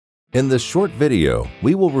In this short video,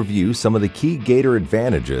 we will review some of the key Gator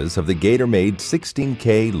advantages of the Gatormade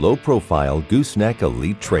 16K Low Profile Gooseneck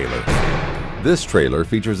Elite trailer. This trailer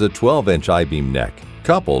features a 12-inch I-beam neck,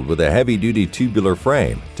 coupled with a heavy-duty tubular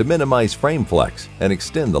frame to minimize frame flex and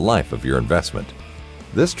extend the life of your investment.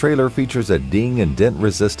 This trailer features a ding and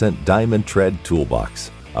dent-resistant diamond tread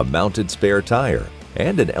toolbox, a mounted spare tire,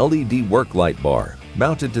 and an LED work light bar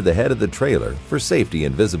mounted to the head of the trailer for safety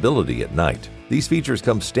and visibility at night. These features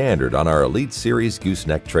come standard on our Elite Series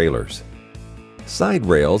gooseneck trailers. Side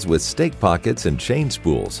rails with stake pockets and chain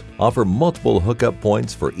spools offer multiple hookup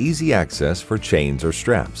points for easy access for chains or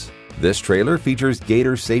straps. This trailer features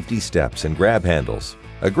Gator safety steps and grab handles,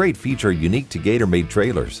 a great feature unique to Gatormade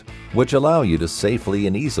trailers, which allow you to safely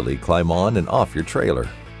and easily climb on and off your trailer.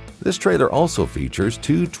 This trailer also features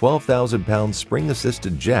two 12,000-pound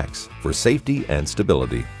spring-assisted jacks for safety and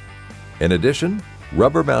stability. In addition,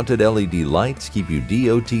 rubber-mounted LED lights keep you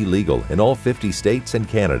DOT legal in all 50 states and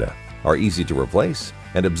Canada, are easy to replace,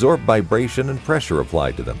 and absorb vibration and pressure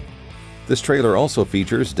applied to them. This trailer also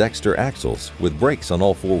features Dexter axles with brakes on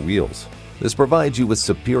all four wheels. This provides you with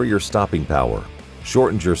superior stopping power,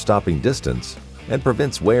 shortens your stopping distance, and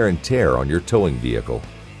prevents wear and tear on your towing vehicle.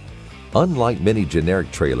 Unlike many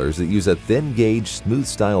generic trailers that use a thin-gauge,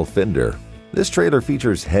 smooth-style fender, this trailer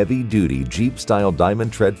features heavy-duty Jeep-style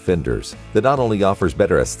diamond tread fenders that not only offers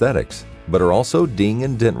better aesthetics, but are also ding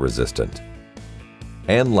and dent resistant.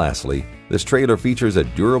 And lastly, this trailer features a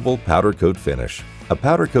durable powder coat finish. A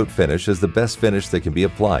powder coat finish is the best finish that can be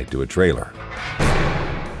applied to a trailer.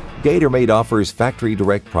 Gatormade offers factory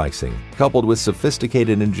direct pricing coupled with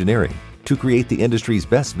sophisticated engineering to create the industry's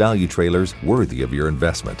best value trailers worthy of your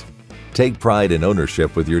investment. Take pride in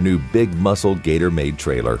ownership with your new big muscle Gatormade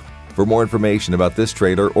trailer. For more information about this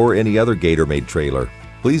trailer or any other Gatormade trailer,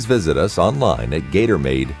 please visit us online at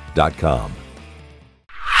Gatormade.com.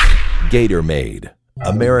 Gatormade,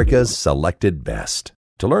 America's selected best.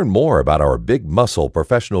 To learn more about our big muscle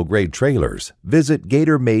professional grade trailers, visit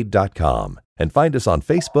Gatormade.com and find us on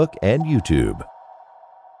Facebook and YouTube.